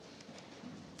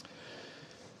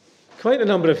Quite a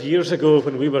number of years ago,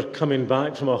 when we were coming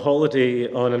back from a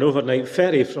holiday on an overnight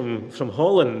ferry from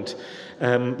Holland,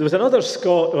 there was another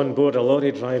Scot on board, a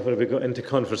lorry driver we got into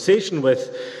conversation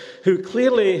with, who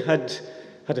clearly had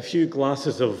a few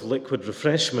glasses of liquid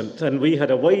refreshment, and we had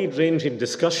a wide-ranging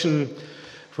discussion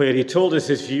where he told us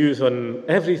his views on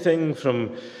everything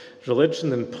from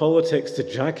religion and politics to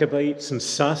Jacobites and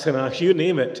Sassenach, you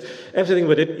name it. Everything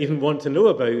we didn't even want to know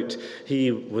about, he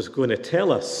was going to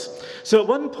tell us. So at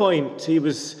one point, he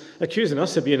was accusing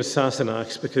us of being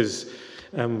Sassenachs because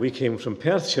we came from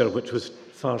Perthshire, which was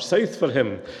far south for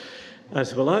him. I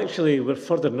said, well, actually, we're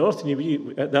further north,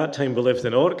 and at that time we lived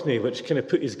in Orkney, which kind of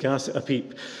put his gas at a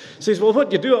peep. So he said, well, what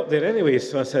do you do up there anyway?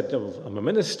 So I said, well, I'm a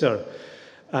minister.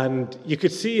 And you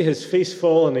could see his face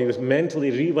fall, and he was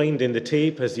mentally rewinding the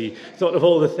tape as he thought of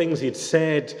all the things he'd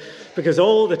said, because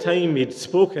all the time he'd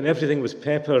spoken, everything was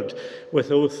peppered with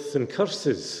oaths and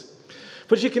curses,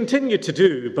 which he continued to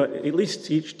do, but at least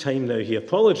each time now he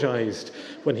apologised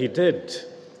when he did.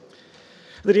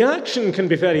 The reaction can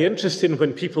be very interesting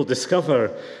when people discover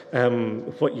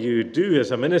what you do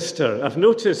as a minister. I've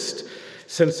noticed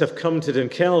since I've come to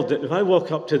Dunkeld that if I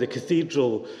walk up to the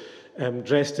cathedral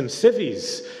dressed in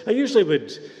civvies, I usually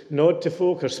would nod to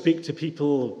folk or speak to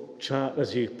people, chat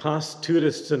as you pass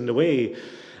tourists on the way,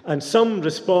 and some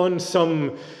respond,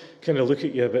 some kind of look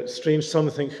at you a bit strange, some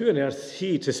think, who on earth is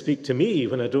he to speak to me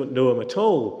when I don't know him at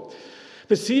all?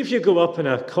 But see, if you go up in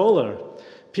a collar,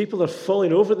 people are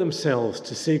falling over themselves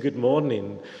to say good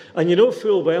morning, and you know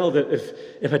full well that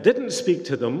if I didn't speak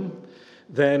to them,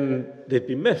 then they'd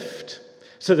be miffed.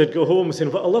 So they'd go home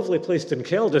saying, what a lovely place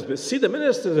Dunkeld is, but see the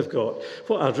minister they've got.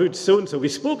 What a rude so-and-so. We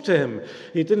spoke to him.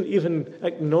 He didn't even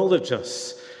acknowledge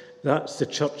us. That's the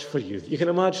church for you. You can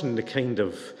imagine the kind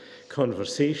of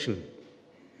conversation.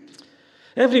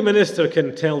 Every minister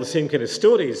can tell the same kind of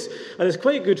stories, and it's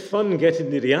quite good fun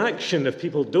getting the reaction if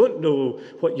people don't know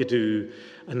what you do,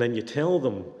 and then you tell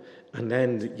them, and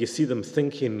then you see them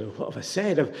thinking, what have I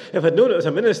said? If I'd known it as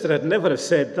a minister, I'd never have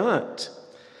said that.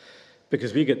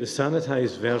 Because we get the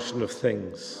sanitized version of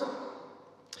things.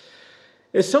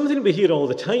 It's something we hear all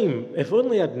the time. If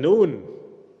only I'd known,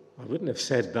 I wouldn't have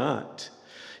said that.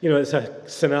 You know, it's a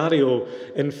scenario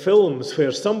in films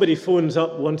where somebody phones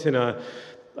up wanting a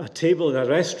table in a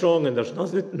restaurant and there's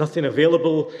nothing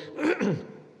available.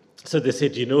 So they say,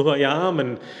 do you know who I am?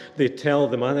 And they tell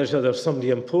the manager there's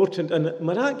somebody important, and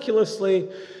miraculously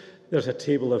there's a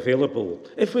table available.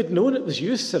 If we'd known it was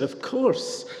you, sir, of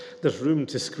course there's room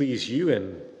to squeeze you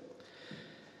in.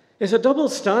 It's a double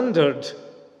standard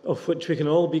of which we can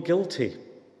all be guilty.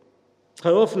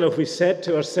 How often have we said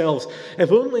to ourselves,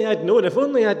 if only I'd known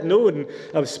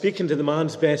I was speaking to the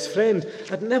man's best friend,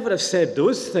 I'd never have said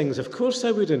those things. Of course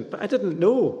I wouldn't, but I didn't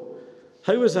know.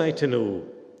 How was I to know?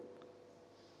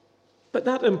 But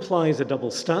that implies a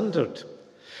double standard,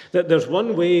 that there's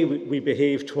one way we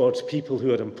behave towards people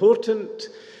who are important,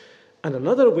 and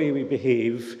another way we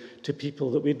behave to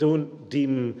people that we don't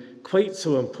deem quite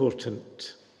so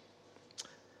important.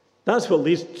 That's what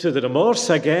leads to the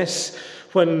remorse, I guess,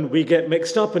 when we get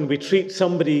mixed up and we treat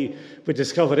somebody we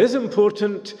discover is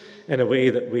important in a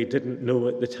way that we didn't know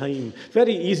at the time.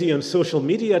 Very easy on social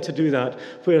media to do that,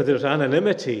 where there's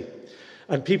anonymity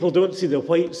and people don't see the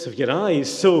whites of your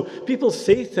eyes. So people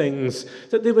say things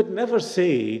that they would never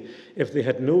say if they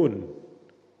had known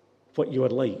what you were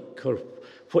like or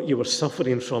what you were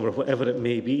suffering from or whatever it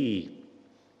may be.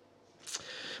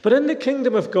 But in the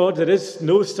kingdom of God, there is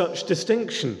no such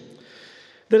distinction.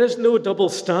 There is no double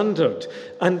standard.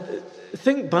 And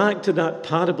think back to that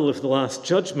parable of the Last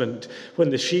Judgment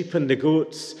when the sheep and the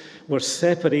goats were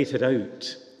separated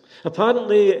out.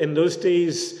 Apparently, in those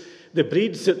days, the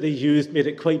breeds that they used made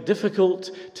it quite difficult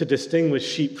to distinguish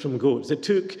sheep from goats. It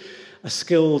took a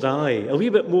skilled eye, a wee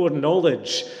bit more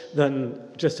knowledge than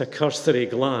just a cursory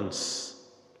glance.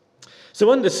 So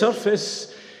on the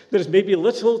surface, there's maybe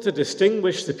little to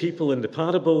distinguish the people in the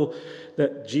parable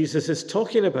that Jesus is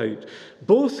talking about.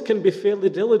 Both can be fairly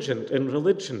diligent in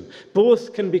religion.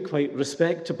 Both can be quite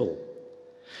respectable.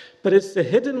 But it's the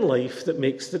hidden life that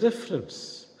makes the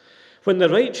difference. When the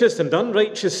righteous and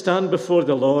unrighteous stand before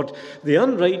the Lord, the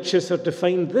unrighteous are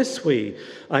defined this way: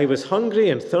 I was hungry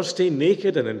and thirsty,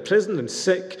 naked and in prison and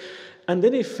sick, and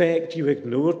in effect you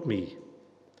ignored me.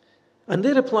 And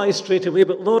they reply straight away,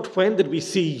 but Lord, when did we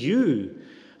see you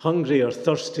hungry or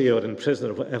thirsty or in prison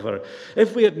or whatever?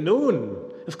 If we had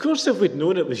known, of course if we'd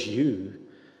known it was you,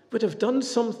 we'd have done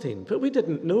something, but we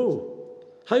didn't know.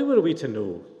 How were we to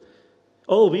know?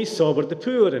 All we saw were the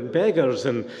poor and beggars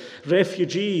and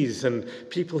refugees and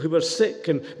people who were sick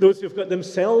and those who've got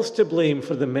themselves to blame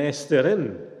for the mess they're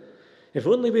in. If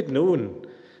only we'd known,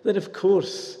 then of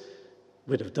course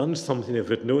would have done something if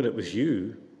they'd known it was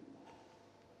you.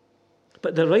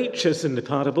 But the righteous in the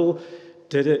parable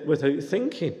did it without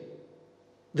thinking.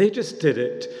 They just did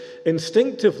it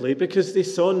instinctively because they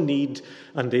saw need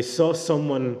and they saw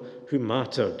someone who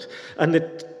mattered. And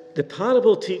the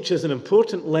parable teaches an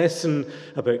important lesson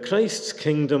about Christ's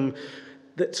kingdom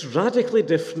that's radically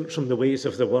different from the ways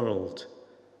of the world.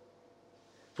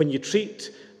 When you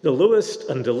treat the lowest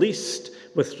and the least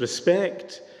with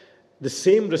respect, the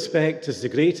same respect as the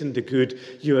great and the good,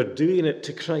 you are doing it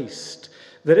to Christ.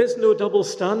 There is no double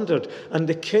standard, and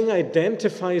the King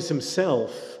identifies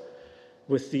himself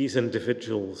with these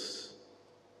individuals.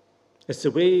 It's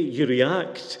the way you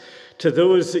react to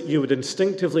those that you would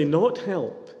instinctively not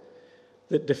help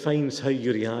that defines how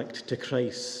you react to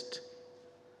Christ.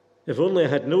 If only I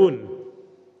had known,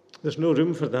 there's no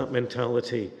room for that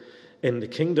mentality in the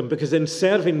kingdom, because in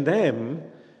serving them,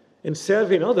 in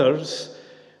serving others,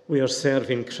 we are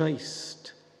serving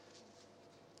Christ.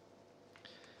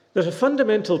 There's a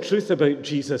fundamental truth about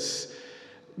Jesus'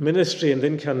 ministry and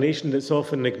incarnation that's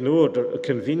often ignored or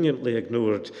conveniently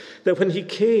ignored, that when he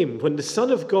came, when the Son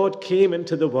of God came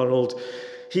into the world,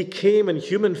 he came in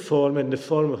human form, in the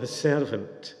form of a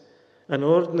servant, an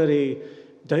ordinary,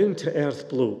 down-to-earth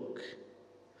bloke.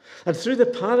 And through the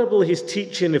parable he's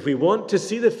teaching, if we want to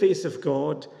see the face of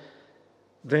God,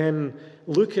 then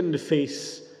look in the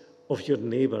face of your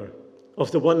neighbour,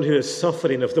 of the one who is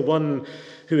suffering, of the one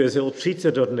who is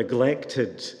ill-treated or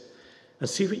neglected, and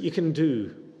see what you can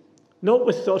do, not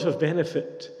with thought of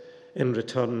benefit in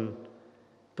return,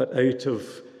 but out of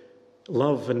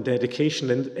love and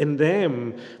dedication. And in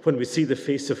them, when we see the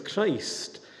face of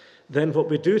Christ, then what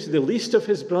we do to the least of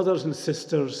his brothers and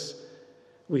sisters,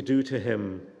 we do to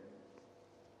him.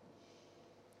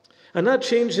 And that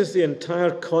changes the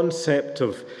entire concept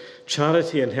of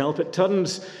charity and help. It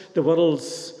turns the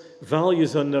world's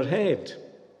values on their head.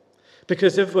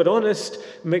 Because if we're honest,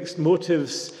 mixed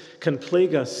motives can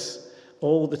plague us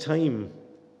all the time.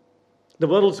 The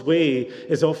world's way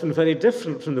is often very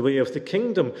different from the way of the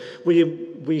kingdom.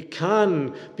 We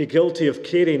can be guilty of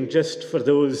caring just for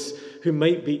those who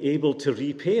might be able to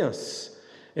repay us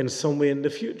in some way in the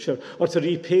future, or to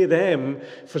repay them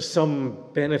for some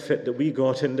benefit that we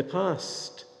got in the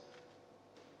past.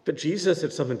 But Jesus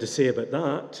had something to say about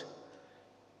that.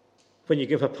 When you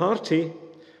give a party,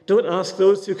 don't ask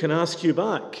those who can ask you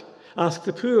back. Ask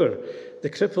the poor, the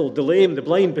crippled, the lame, the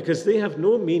blind, because they have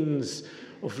no means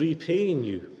of repaying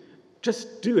you.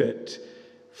 Just do it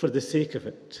for the sake of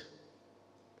it.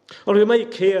 Or we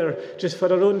might care just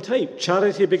for our own type.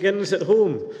 Charity begins at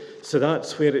home, so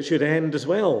that's where it should end as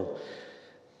well.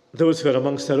 Those who are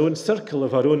amongst our own circle,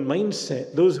 of our own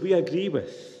mindset, those we agree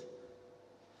with.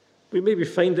 We maybe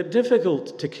find it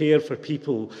difficult to care for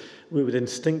people we would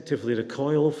instinctively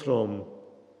recoil from.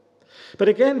 But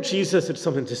again, Jesus had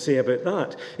something to say about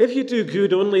that. If you do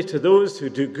good only to those who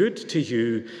do good to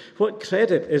you, what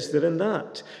credit is there in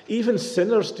that? Even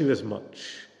sinners do as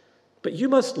much. But you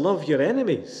must love your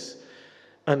enemies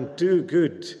and do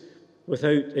good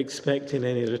without expecting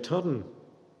any return.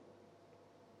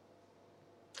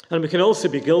 And we can also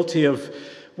be guilty of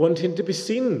wanting to be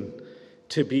seen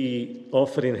to be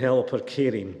offering help or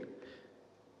caring,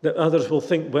 that others will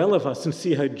think well of us and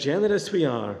see how generous we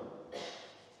are.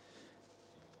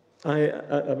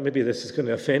 Maybe this is going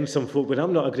to offend some folk, but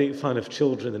I'm not a great fan of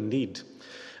children in need.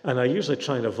 And I usually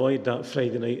try and avoid that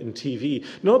Friday night on TV,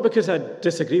 not because I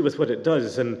disagree with what it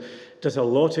does, and it does a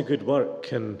lot of good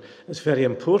work, and it's very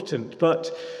important,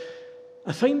 but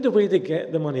I find the way they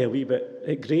get the money a wee bit,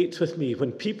 it grates with me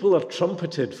when people are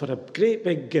trumpeted for a great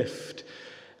big gift.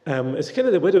 It's kind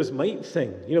of the widow's mite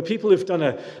thing. You know, people who've done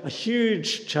a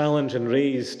huge challenge and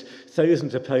raised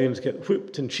thousands of pounds get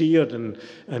whooped and cheered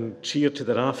and cheered to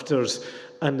the rafters,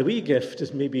 and the wee gift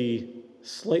is maybe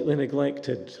slightly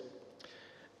neglected.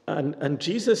 And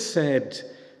Jesus said,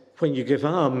 when you give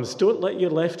alms, don't let your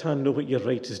left hand know what your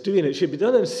right is doing. It should be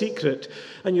done in secret,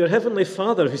 and your heavenly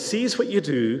Father, who sees what you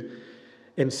do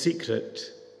in secret,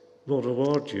 will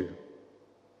reward you.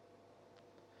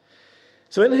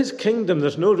 So in his kingdom,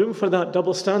 there's no room for that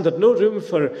double standard, no room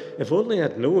for, if only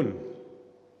I'd known.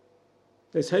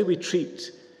 It's how we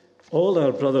treat all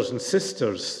our brothers and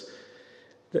sisters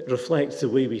that reflects the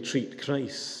way we treat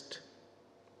Christ.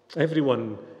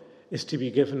 Everyone is to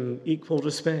be given equal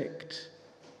respect.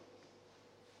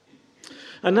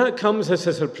 And that comes as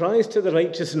a surprise to the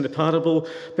righteous in the parable,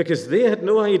 because they had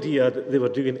no idea that they were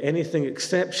doing anything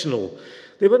exceptional.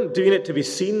 They weren't doing it to be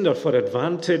seen or for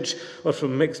advantage or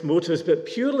from mixed motives, but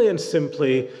purely and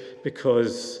simply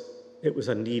because it was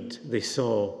a need they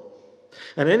saw.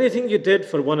 And anything you did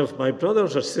for one of my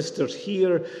brothers or sisters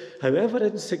here, however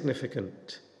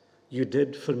insignificant, you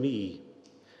did for me.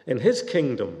 In his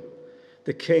kingdom,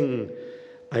 the king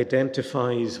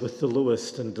identifies with the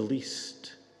lowest and the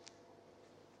least.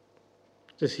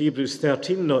 Does Hebrews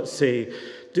 13 not say,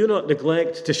 do not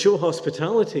neglect to show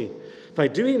hospitality? By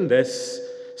doing this,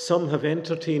 some have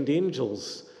entertained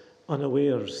angels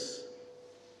unawares.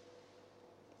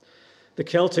 The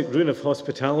Celtic rune of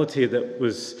hospitality that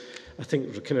was, I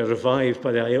think, kind of revived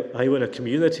by the Iona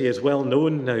community is well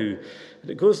known now. And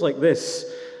it goes like this.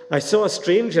 I saw a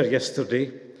stranger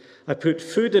yesterday. I put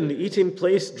food in the eating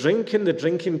place, drink in the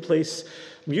drinking place,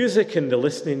 music in the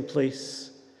listening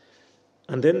place.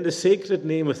 And in the sacred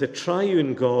name of the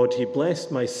triune God, he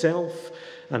blessed myself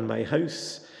and my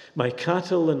house, my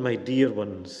cattle and my dear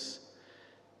ones.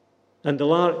 And the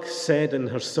lark said in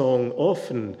her song,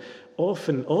 often,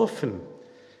 often, often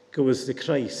goes the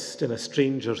Christ in a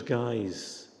stranger's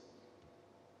guise.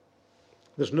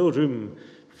 There's no room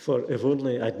for if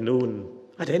only I'd known.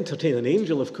 I'd entertain an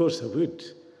angel, of course I would.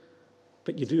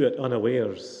 But you do it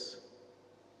unawares.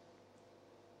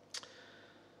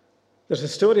 There's a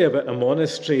story about a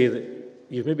monastery that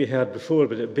you've maybe heard before,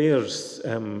 but it bears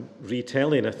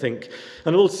retelling, I think.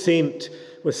 An old saint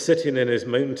was sitting in his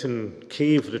mountain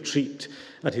cave retreat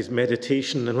at his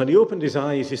meditation, and when he opened his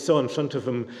eyes, he saw in front of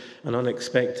him an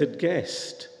unexpected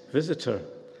guest, visitor,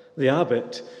 the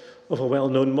abbot of a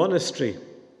well-known monastery.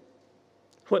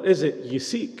 What is it you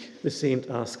seek? The saint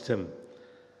asked him.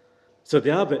 So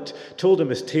the abbot told him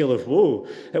his tale of woe.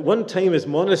 At one time, his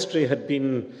monastery had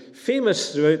been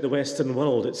famous throughout the Western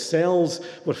world. Its cells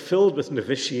were filled with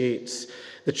novitiates.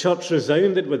 The church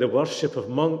resounded with the worship of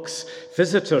monks.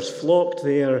 Visitors flocked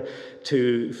there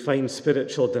to find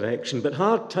spiritual direction. But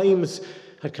hard times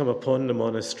had come upon the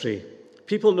monastery.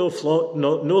 People no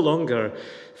longer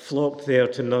flocked there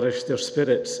to nourish their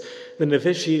spirits. The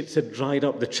novitiates had dried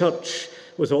up. The church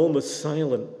was almost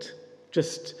silent.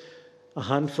 Just a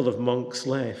handful of monks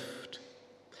left.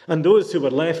 And those who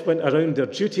were left went around their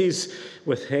duties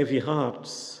with heavy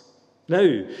hearts.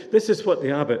 Now, this is what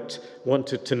the abbot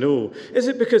wanted to know. Is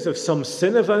it because of some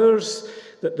sin of ours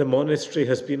that the monastery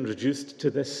has been reduced to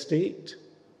this state?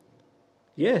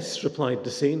 Yes, replied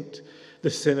the saint, the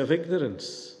sin of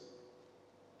ignorance.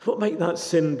 What might that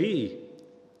sin be?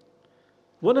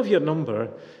 One of your number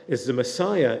is the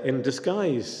Messiah in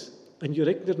disguise, and you're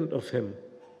ignorant of him,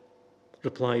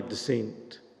 replied the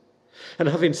saint. And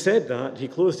having said that, he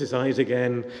closed his eyes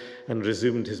again and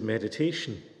resumed his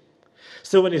meditation.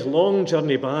 So on his long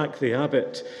journey back, the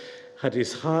abbot had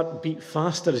his heart beat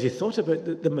faster as he thought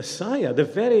about the Messiah, the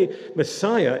very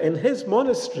Messiah in his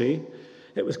monastery.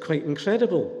 It was quite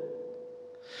incredible.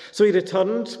 So he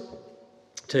returned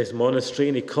to his monastery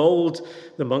and he called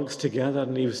the monks together,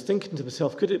 and he was thinking to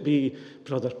himself, could it be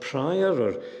Brother Prior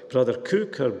or Brother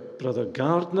Cook or Brother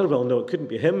Gardner? Well, no, it couldn't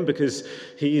be him because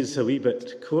he's a wee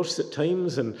bit coarse at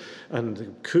times, and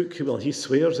Cook, well, he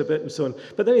swears a bit and so on.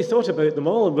 But then he thought about them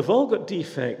all, and we've all got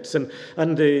defects, and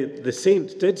the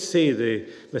saint did say the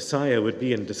Messiah would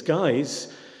be in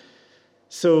disguise.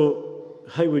 So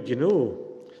how would you know?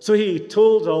 So he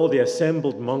told all the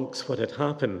assembled monks what had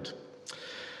happened.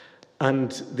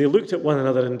 And they looked at one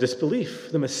another in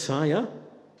disbelief. The Messiah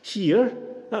here?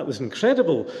 That was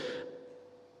incredible.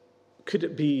 Could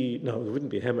it be? No, it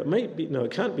wouldn't be him. It might be. No,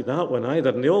 it can't be that one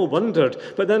either. And they all wondered.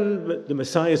 But then the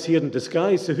Messiah's here in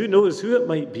disguise, so who knows who it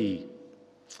might be?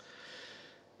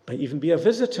 Might even be a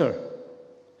visitor.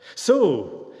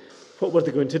 So, what were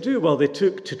they going to do? Well, they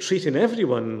took to treating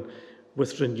everyone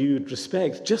with renewed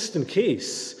respect, just in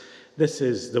case this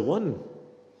is the one.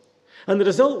 And the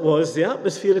result was the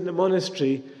atmosphere in the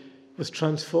monastery was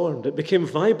transformed. It became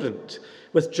vibrant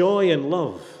with joy and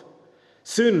love.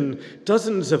 Soon,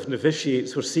 dozens of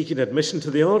novitiates were seeking admission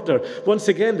to the order. Once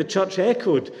again, the church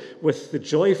echoed with the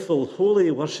joyful,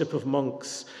 holy worship of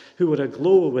monks who were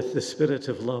aglow with the spirit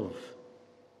of love.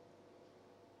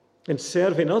 In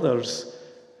serving others,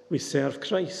 we serve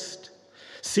Christ.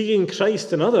 Seeing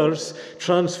Christ in others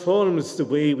transforms the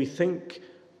way we think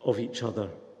of each other.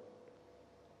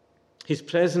 He's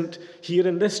present here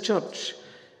in this church,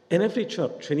 in every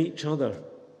church, in each other.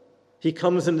 He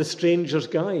comes in the stranger's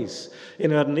guise,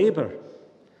 in our neighbour,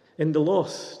 in the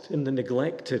lost, in the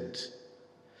neglected.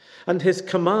 And his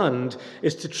command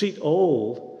is to treat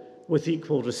all with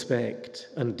equal respect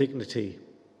and dignity,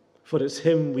 for it's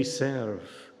him we serve.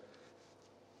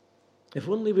 If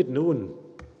only we'd known.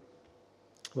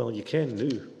 Well, you can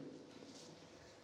now.